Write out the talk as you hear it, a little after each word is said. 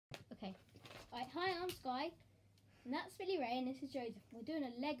Right, hi, I'm Sky, and that's Billy Ray, and this is Joseph. We're doing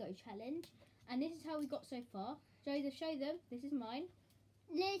a Lego challenge, and this is how we got so far. Joseph, show them. This is mine.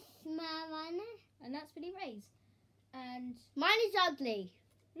 This my one. And that's Billy Ray's. And Mine is ugly.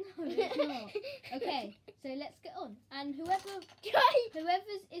 no, it's not. Okay, so let's get on. And whoever's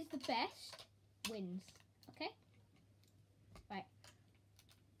is the best wins. Okay. Right.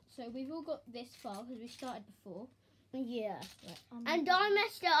 So we've all got this far because we started before. Yeah. Right, And I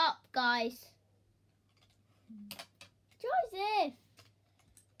messed it up, guys. Joseph.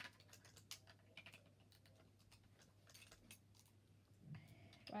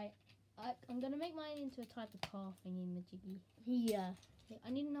 Right. I'm gonna make mine into a type of car thingy majiggy. Yeah. Okay, I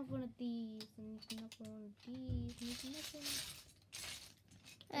need another one of these. I need another one of these. I need another one.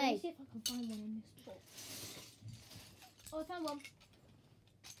 Let Hey. me see if I can find one in this box. Oh, I found one.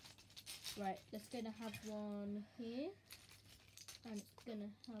 Right, let's gonna have one here. And it's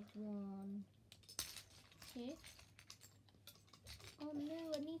gonna have one here. Oh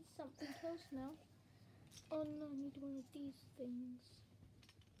no, I need something else now. Oh no, I need one of these things.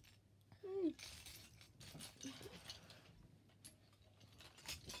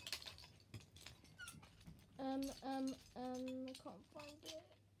 I can't find it.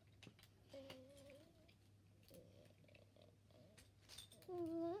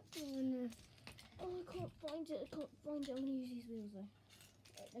 Oh, I can't find it. I can't find it. I'm gonna use these wheels though.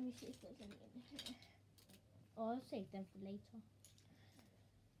 Right, let me see if there's any in here. Oh, I'll save them for later.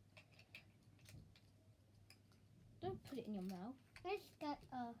 Don't put it in your mouth. Let's get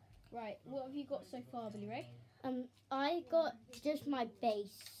Right, what have you got so far, Billy Ray? I got just my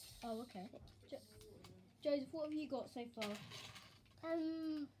base. Oh, okay. Joseph, what have you got so far?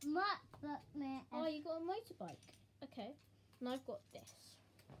 Oh, you got a motorbike. Okay. And I've got this.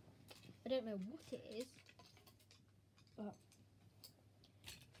 I don't know what it is, but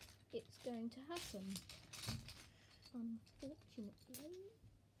it's going to happen. Unfortunately.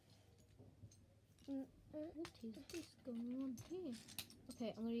 What is this going on here?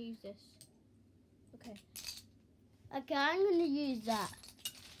 Okay, I'm going to use this. Okay. Okay, I'm gonna use that.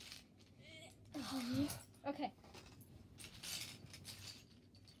 Okay.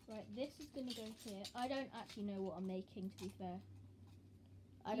 Right, this is going to go here. I don't actually know what I'm making, to be fair.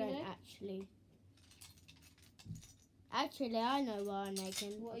 I You don't know? actually. Actually, I know what I'm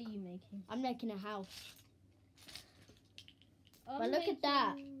making. What are you making? I'm making a house. I'm look at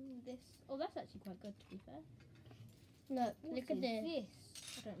that. making This. Oh, that's actually quite good, to be fair. Look, What look at is this. this?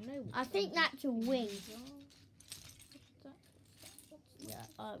 I don't know. I what think some of that's a these wing. things are. What's Yeah,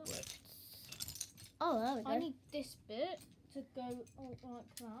 that? I would. Oh, there we I go. need this bit to go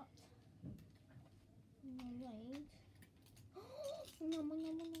like that. Right.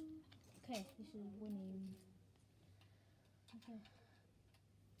 Okay, this is winning. Okay.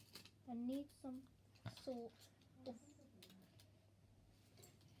 I need some sort of.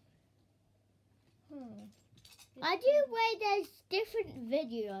 I do where there's different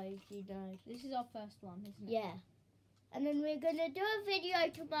videos, you know. This is our first one, isn't it? Yeah. And then we're gonna do a video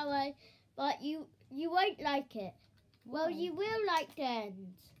tomorrow, but you won't like it. Well, Why? you will like the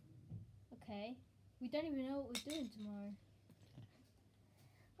end. Okay. We don't even know what we're doing tomorrow.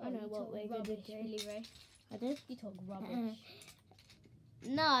 I know you what talk we're gonna rubbish, do. Billy Ray. I do? You talk rubbish.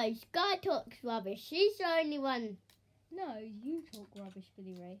 No, Sky talks rubbish. She's the only one. No, you talk rubbish,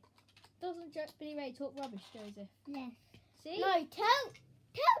 Billy Ray. Doesn't Billy Ray talk rubbish, Joseph? Yes. See? No, tell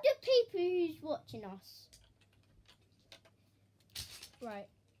the people who's watching us. Right.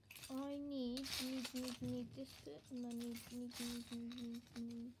 I need this bit, and I need.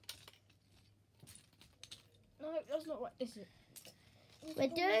 No, that's not right. This is it. We're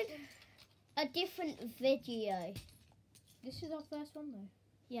doing a different video. This is our first one, though.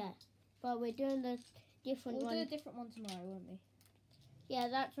 Yeah, but we're doing a different We'll one. do a different one tomorrow, won't we? Yeah,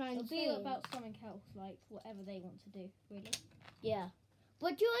 that's right. It'll be about something else, like whatever they want to do, really. Yeah.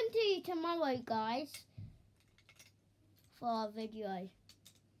 What do you want to do tomorrow, guys? For our video.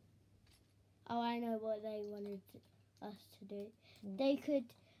 Oh, I know what they wanted us to do. What?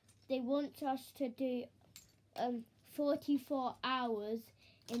 They want us to do 44 hours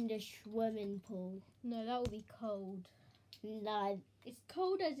in the swimming pool. No, that will be cold. No, It's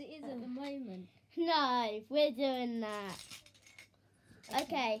cold as it is at the moment. no, we're doing that.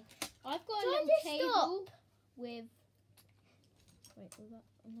 Okay. I've got a Try little to table with. Wait, was that?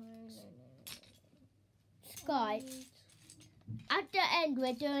 No. Sky. At the end,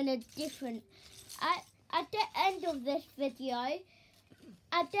 we're doing a different. At the end of this video,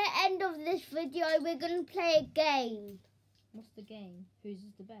 we're gonna play a game. What's the game? Whose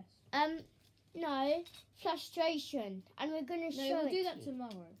is the best? No, frustration, and we're gonna No, show we'll it do to that you.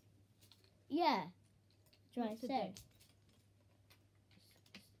 tomorrow. Yeah. That's what I What to said. do?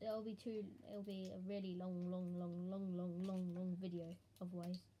 It'll be a really long video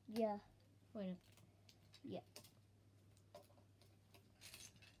otherwise. Yeah. Wait.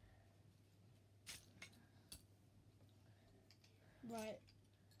 Right.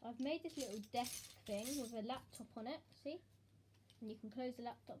 I've made this little desk thing with a laptop on it. See? And you can close the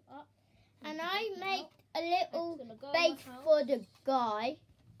laptop up. And you can I open it made out. a It's little gonna go on base my house. for the guy.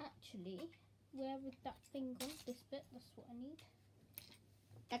 Actually, where would that thing go? This bit. That's what I need.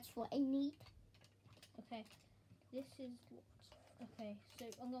 That's what I need. Okay. This is what. Okay. So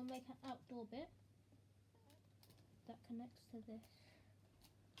I'm gonna make an outdoor bit that connects to this.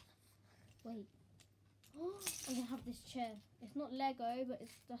 Wait. I'm gonna have this chair. It's not Lego, but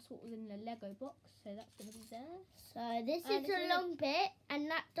that's what was in the Lego box, so that's gonna be there. So this And is it's a in long bit, and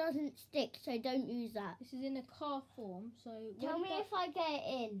that doesn't stick, so don't use that. This is in a car form, so Tell me if I get it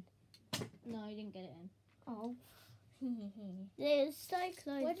in. No, you didn't get it in. Oh, it's so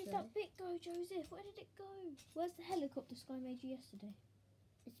close. Where did that bit go, Joseph? Where did it go? Where's the helicopter Sky made you yesterday?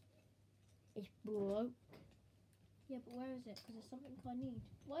 It's broke. Yeah, but where is it? Because there's something I need.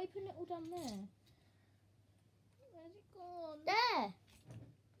 Why are you putting it all down there? Where's it gone? There.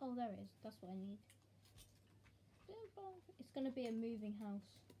 Oh, there it is. That's what I need. It's going to be a moving house,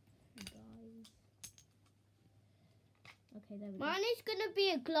 you guys. Okay, there we go. Mine is gonna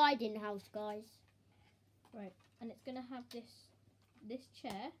be a gliding house, guys. Right, and it's going to have this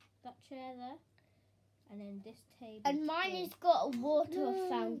chair, that chair there, and then this table. And mine here. has got a water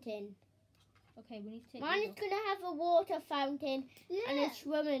fountain. Okay, we need to take Mine these is off. gonna have a water fountain and a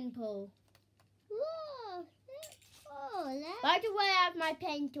swimming pool. Whoa. Oh, By the way, I have my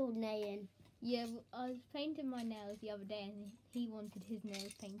paint all nailed. Yeah, I was painting my nails the other day, and he wanted his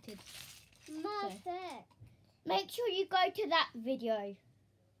nails painted. my So- fair. Make sure you go to that video.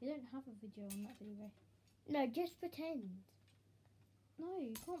 You don't have a video on that video. No, just pretend. No,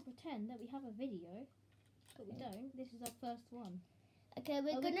 you can't pretend that we have a video, but we don't. This is our first one. Okay,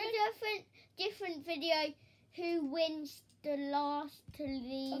 we're Are we gonna good? do a different video. Who wins the last to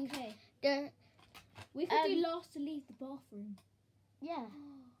leave Okay, the? we could do Um, last to leave the bathroom. Yeah,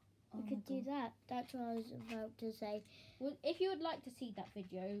 Oh we my could do God. that. That's what I was about to say. Well, if you would like to see that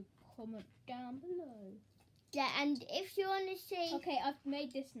video, comment down below. Yeah, and if you want to see, Okay, I've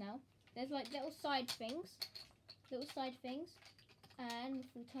made this now. There's like little side things, and if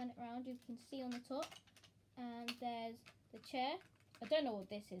we turn it around, you can see on the top. And there's the chair. I don't know what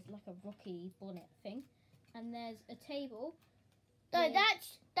this is, like a rocky bonnet thing. And there's a table. no, with-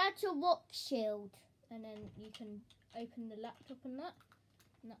 that's a rock shield. And then you can open the laptop and that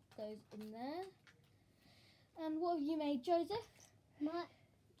goes in there. And what have you made, Joseph? My.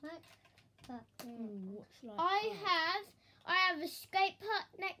 I have a skate park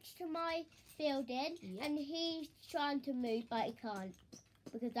next to my building, Yep. and he's trying to move, but he can't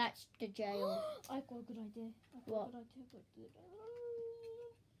because that's the jail. I've got a good idea. What?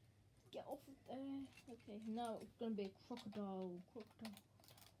 Get off of there. Okay, now it's gonna be a crocodile.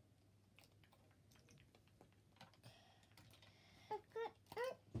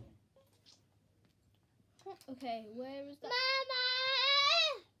 Okay, where is that?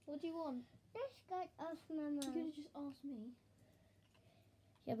 Mama! What do you want? Let's get off Mama. You could have just asked me.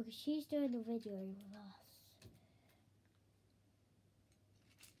 Yeah, because she's doing the video with us.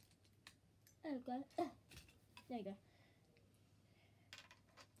 There we go. There you go.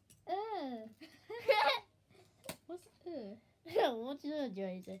 What's What's your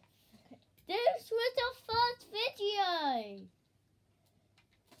Joseph? This was our first video.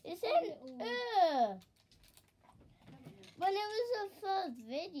 Isn't when it was our first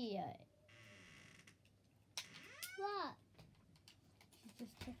video. What? She's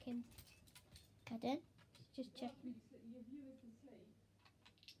just checking. Pardon? She's just checking.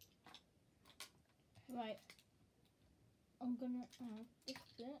 Right. I'm gonna add this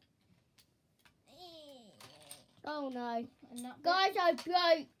bit Oh no. and that Guys, I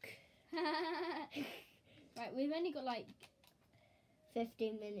broke. bit. Right, we've only got like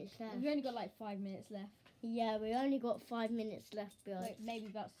 15 minutes left. 5 minutes left. Yeah, we only got 5 minutes left, guys. Wait, maybe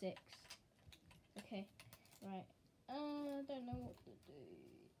about 6. Okay. Right. I don't know what to do.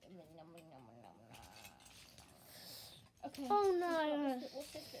 Okay. Oh no.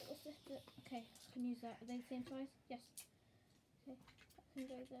 What's this bit? Okay, I can use that. Are they the same size? Yes. Okay, that can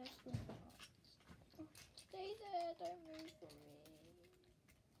go there. Oh, stay there, don't move from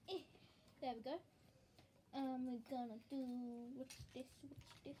me. There we go. We're gonna do, what's this?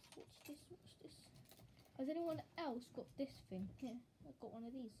 Has anyone else got this thing? Here, I've got one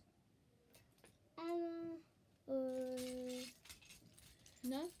of these.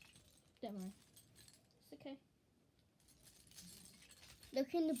 No? There. don't worry. It's okay.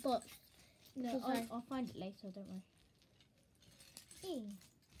 Look in the box. No, Because I'll find it later, don't worry.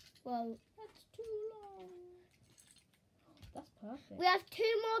 Well, That's too long. That's perfect. we have two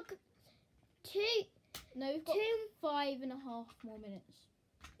more. No, we've got 5.5 more minutes.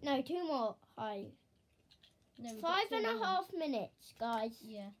 No, two more. Hi. No, we've got 5.5 minutes, guys.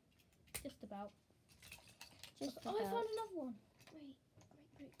 Yeah, just about. Just Oh, I about. found another one.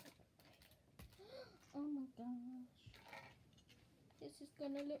 Great. Oh my gosh. This is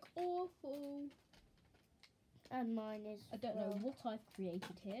gonna look awful. And mine is. I don't know what I've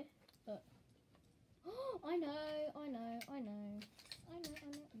created here, but I know.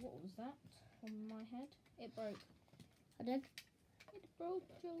 What was that on my head? It broke. I did. It broke,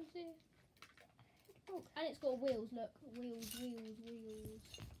 Josie. It broke. And it's got wheels, look. Wheels.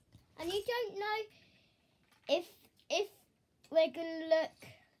 And you don't know if we're gonna look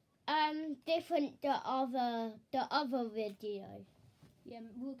different the other video. Yeah,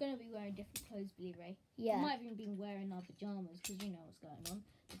 we're going to be wearing different clothes, Billy Ray. Yeah. We might have even been wearing our pyjamas because you know what's going on.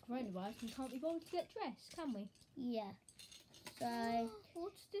 The coronavirus, we can't be bothered to get dressed, can we? Yeah. So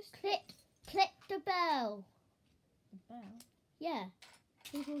What's this? click the bell. The bell? Yeah.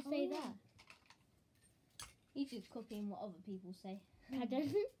 People say Oh. that. He's just copying what other people say. I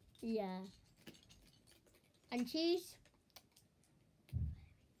don't. Yeah. And cheese.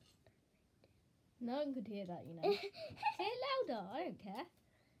 No one could hear that, you know. Say it louder. I don't care.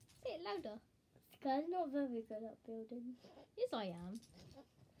 Say it louder. Guy's not very good at building. Yes, I am.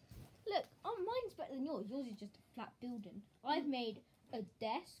 Look, mine's better than yours. Yours is just a flat building. I've made a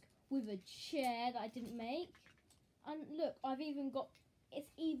desk with a chair that I didn't make. And look, I've even got... It's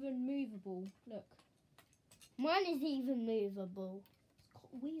even movable. Look. Mine is even movable. It's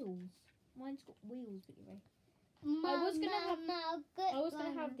got wheels. Mine's got wheels, Billy Ray. I was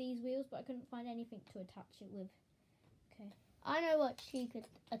gonna have these wheels, but I couldn't find anything to attach it with. Okay. I know what she could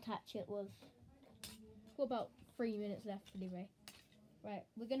attach it with. Got about 3 minutes left, Billy Ray. Right,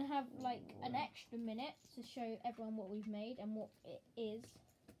 we're gonna have like an extra minute to show everyone what we've made and what it is.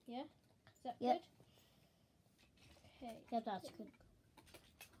 Yeah? Is that Yep. good? Okay. Yeah, that's good.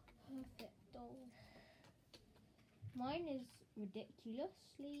 Perfect. Mine is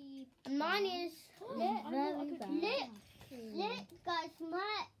ridiculously. And mine is very bad. Look, guys,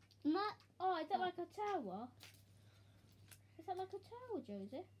 my Oh, is that like a tower? Is that like a tower,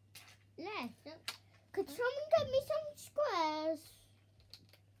 Josie? left. Could someone get me some squares?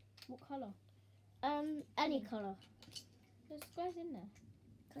 What colour? Any colour. There's squares in there.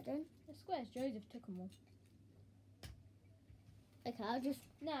 Couldn't. There's squares. Joseph took them all. Okay, I'll just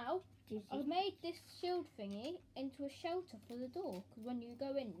Now, do I've made this shield thingy into a shelter for the door. Because when you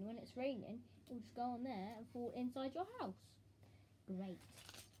go in, when it's raining, it'll just go on there and fall inside your house. Great.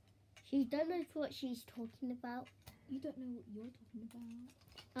 She don't know what she's talking about. You don't know what you're talking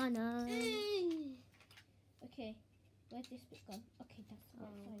about. I know. Okay, where's this bit gone? Okay, that's the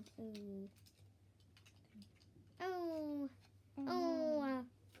right side. Ooh. Oh. Oh.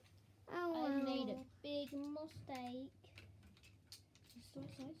 Oh. I've made a big mistake. Is this the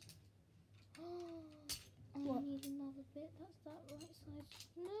right size? I What? need another bit. That's that right size.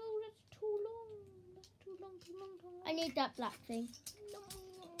 No, that's too long. That's too long. I need that black thing. No.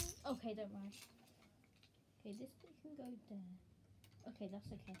 Okay, don't worry. Okay, this bit can go there. Okay, that's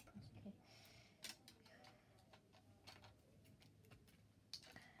okay. That's okay.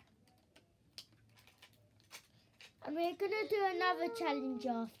 And we're gonna do another challenge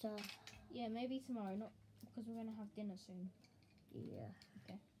after. Yeah, maybe tomorrow. Not because we're gonna have dinner soon. Yeah.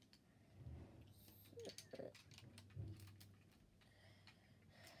 Okay.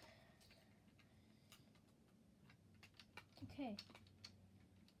 Okay.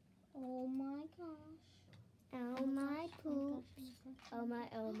 Oh my gosh. Oh my poop. Oh my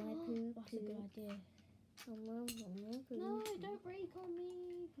poop. That's a good idea. Oh my poop. No, don't break on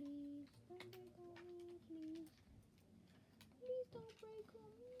me, please. Don't break on me, please. Please don't break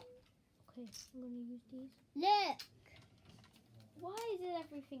on me. Okay, I'm gonna use these. Look, Why is it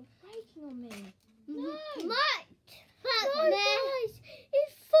everything breaking on me? No. Matt, No, Batman, guys,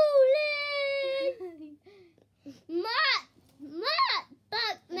 it's falling. Matt,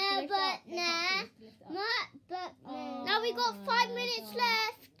 Batman, Lift it up. Yeah, I can't Batman, lift it up. Matt, Batman. Oh. Now we got 5 minutes God.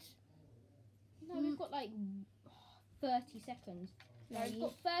 left. No, we've got like 30 seconds. Right, we've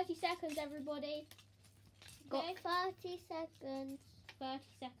got 30 seconds, everybody. Got Okay? 30 seconds. 30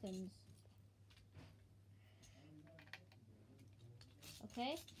 seconds.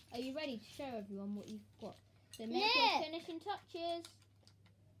 Okay? Are you ready to show everyone what you've got? So make your Yeah. finishing touches.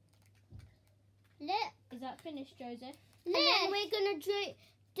 Look, Is that finished, Joseph? And then we're gonna do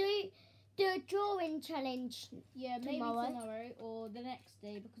the drawing challenge. Yeah, maybe Tomorrow. tomorrow or the next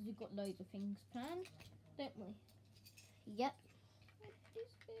day because we've got loads of things planned, don't we? Yep.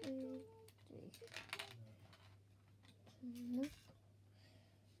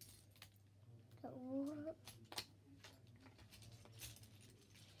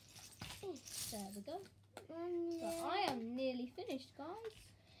 There we go. But I am nearly finished, guys.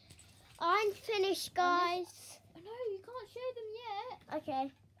 I'm finished, guys. Oh, no, you can't show them yet.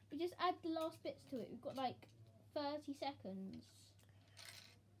 Okay. We just add the last bits to it. We've got like 30 seconds.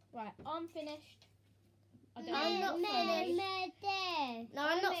 Right, I'm finished. I'm not finished. No,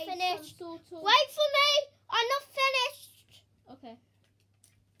 I'm I not made finished. some sort of... Wait for me. I'm not finished. Okay.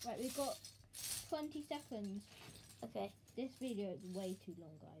 Right, we've got 20 seconds. Okay. This video is way too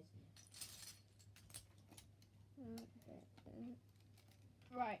long, guys.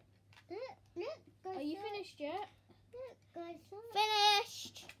 Right. Are you finished yet?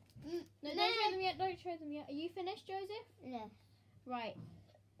 Finished. No, don't show them yet. Don't show them yet. Are you finished, Joseph? Yeah. Right.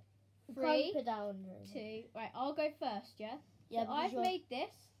 3, Put down. 2. Right, I'll go first, yeah? Yeah, So I've made this.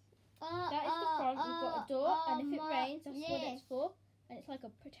 That is the front. We've got a door, and if it rains, that's what it's for. And it's like a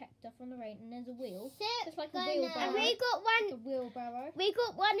protector from the rain, and there's a wheel. It's like a wheelbarrow. And we got Like one. a wheelbarrow. We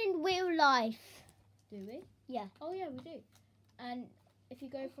got one in real life. Do we? Yeah. Oh yeah, we do. And if you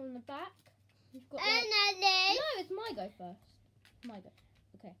go from the back, we've got. And Like, then no, it's my go first. My go.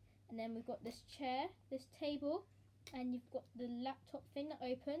 Okay. And then we've got this chair, this table, and you've got the laptop thing that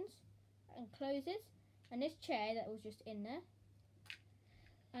opens and closes, and this chair that was just in there.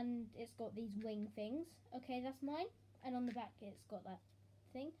 And it's got these wing things. Okay, that's mine. And on the back, it's got that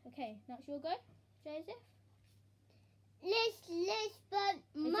thing. Okay, now it's your go, Joseph. But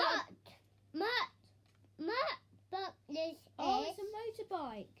Is that but this Oh, it's a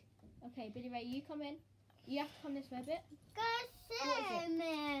motorbike. Okay, Billy Ray, you come in. You have to come this way a bit.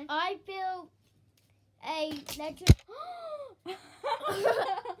 Gossamer. I built a legend.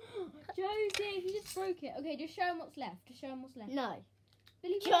 Josie, you just broke it. Okay, just show him what's left. Just show him what's left. No.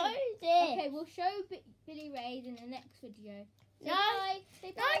 Billy Ray. Josie. Okay, we'll show Billy Ray's in the next video. Say No. bye.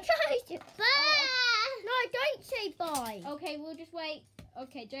 Say No, bye. Josie. No, don't say bye. Okay, we'll just wait.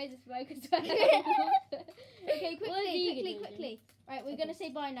 Okay, Joseph's broke as well. Okay, What are you gonna do? quickly. Right, we're gonna say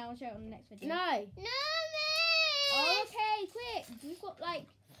bye now and show it on the next video. No. Oh, okay, quick. We've got like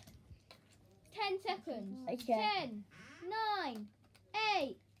 10 seconds. Okay. 10, 9,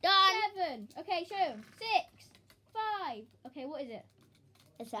 8, Done. 7. Okay, show him. 6, 5. Okay, what is it?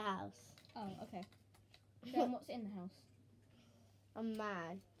 It's a house. Oh, okay. Show him what's in the house. A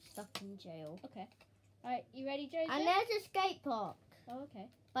man stuck in jail. Okay. Alright, you ready, Joseph? And there's a skate park, Oh, okay.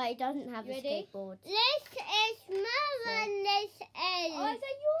 but it doesn't have You a ready? skateboard. This is my one. This Oh, is is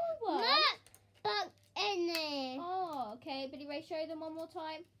that your one? but in it. Oh, okay. Billy Ray, show them one more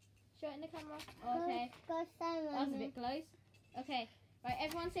time. Show it in the camera. Oh, okay. Gossamer. That was a bit close. Okay. Right,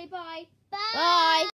 everyone say bye. Bye. Bye.